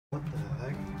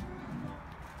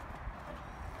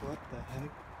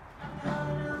heck?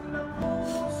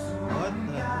 What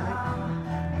the heck?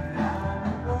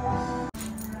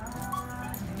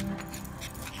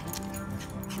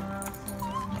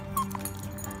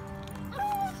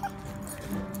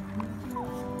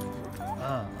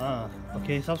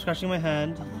 Okay, stop scratching my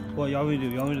hand. What y'all want me to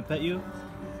do? You want me to pet you?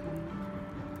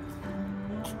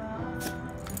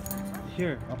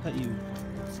 Here, I'll pet you.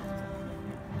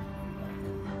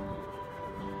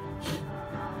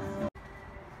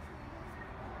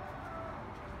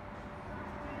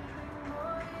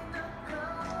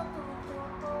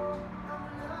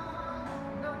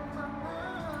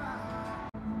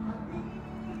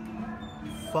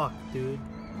 Fuck, dude.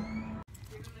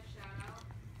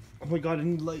 Oh my god, I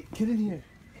need light. Get in here.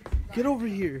 Get over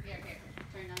here. Here.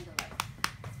 Turn on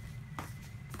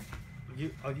the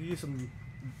light. I'll give you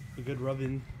a good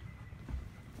rubbing.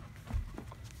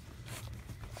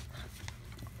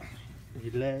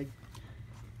 Your leg.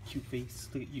 Cute face.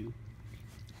 Look at you.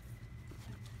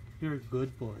 You're a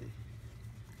good boy.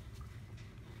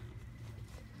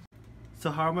 So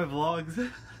how are my vlogs?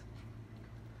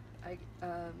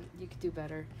 You could do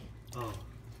better. Oh.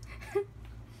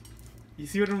 You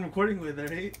see what I'm recording with,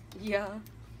 right? Yeah.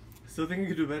 Still think you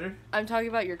could do better? I'm talking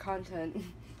about your content.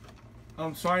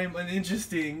 I'm sorry, I'm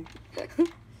uninteresting.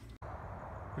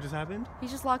 What just happened? He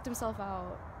just locked himself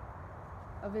out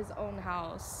of his own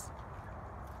house.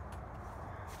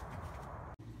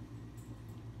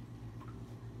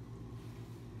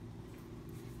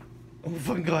 Oh my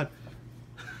fucking god.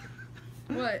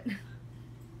 What?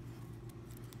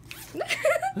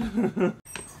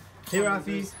 Hey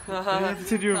Rafi, I have to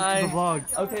send you the vlog.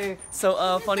 Okay,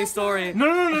 so funny story.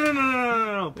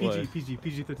 No. What?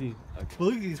 PG-13. Okay. But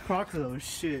look at these Crocs though,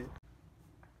 shit.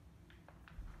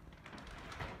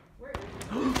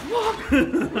 I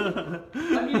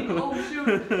mean, oh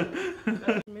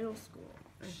shoot. Middle school.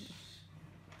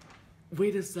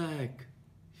 Wait a sec.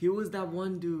 He was that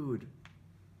one dude.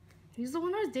 He's the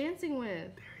one I was dancing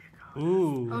with.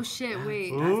 Ooh. Oh shit,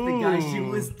 wait. That's the guy she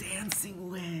was dancing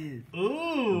with.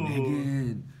 Ooh.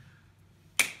 Megan.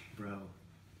 Bro.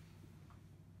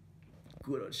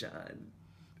 Kuro-chan.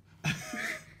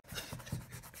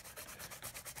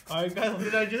 Alright guys, what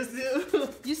did I just do?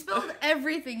 You spilled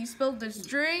everything. You spilled this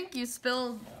drink, you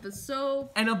spilled the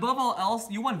soap. And above all else,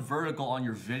 you went vertical on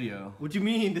your video. What do you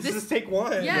mean? This is take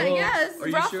one. Yeah, Whoa. yes. Are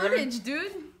you Raw sure? footage,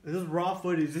 dude. This is raw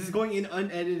footage. This is going in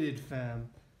unedited, fam.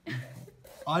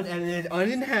 Unedited,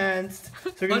 unenhanced.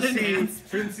 So you're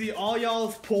gonna see all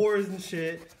y'all's pores and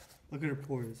shit. Look at her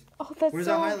pores. Oh, that's Where's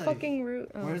so the highlight? fucking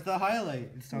rude. Oh. Where's the highlight?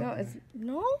 It's not No, there. it's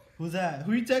no. Who's that?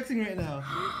 Who are you texting right now?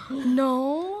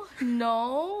 No.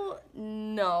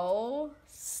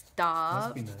 Stop.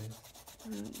 Must be nice.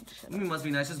 It must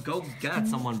be nice. Just go get at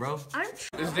someone, bro.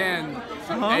 It's Dan.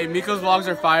 Hey, Miko's vlogs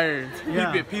are fire.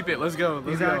 Yeah. Peep it. Let's go.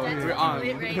 Let's go. We're on.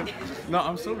 No,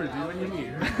 I'm sober, dude. What do you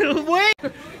mean? Wait!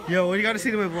 Yo, what do you gotta say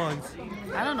to my vlogs?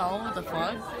 I don't know what the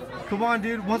fuck. Come on,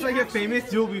 dude. Once I get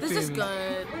famous, you'll be famous. This is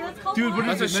good. Dude, what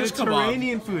is That's a it? shish kebab.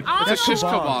 Mediterranean food. That's a shish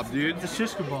kebab, dude. It's a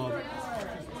shish kebab.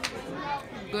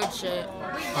 Good shit.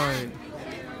 Alright.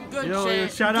 Good Yo,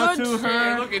 shit. shout out Good to shit.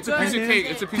 her. Look, it's a piece of cake.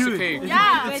 It's a piece of cake.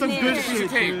 Yeah, It's some good shit,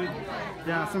 cake. dude.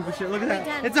 Yeah, some good shit. Look at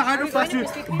that. It's a Hydro Flask, dude.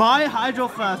 Buy Hydro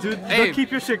Flask, dude. Hey. They'll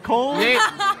keep your shit cold.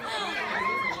 Yeah.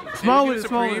 Small We with get it,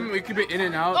 small with Supreme. it. We keep it in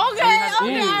and out. Okay, I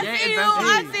see you.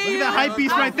 I Look see at that hype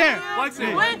beast right there. What's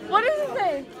it? Wait, what does it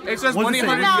say? It says What's money, it say?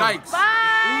 100 yikes.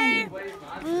 Bye.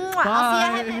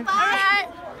 Bye. Bye.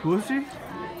 Who is she?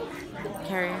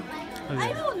 Carrie.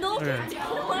 I don't know. Okay.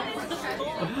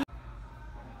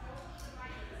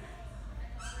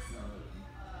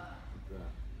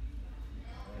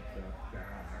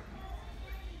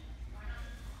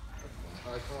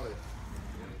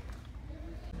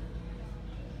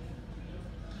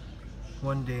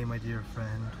 One day, my dear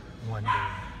friend. One day.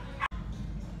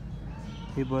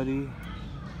 Hey, buddy. You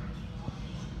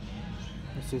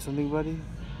say something, buddy?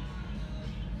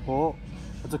 Oh,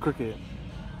 that's a cricket.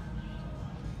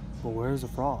 But where's the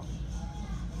frog?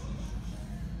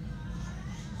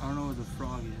 I don't know where the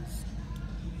frog is.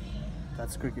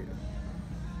 That's cricket.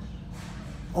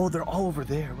 Oh, they're all over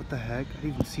there. What the heck? I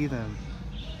didn't even see them.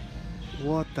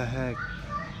 What the heck?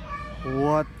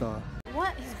 What the?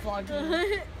 What? He's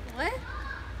vlogging. What?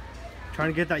 Trying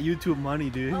to get that YouTube money,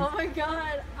 dude. Oh my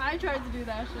god. I tried to do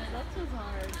that shit. That's just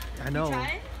hard. I know. You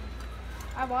tried?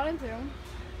 I wanted to.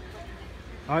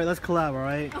 Alright, let's collab,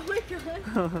 alright? Oh my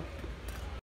god.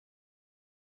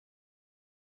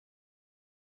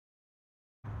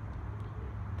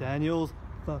 Daniel's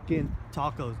fucking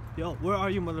tacos. Yo, where are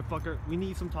you, motherfucker? We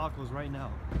need some tacos right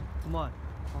now. Come on.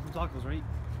 Want some tacos, right?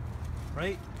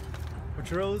 Right? Or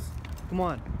churros? Come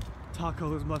on.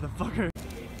 Tacos, motherfucker.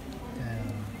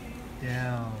 Damn.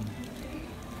 Damn.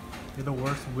 You're the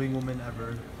worst wing woman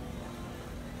ever.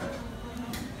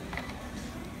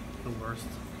 The worst.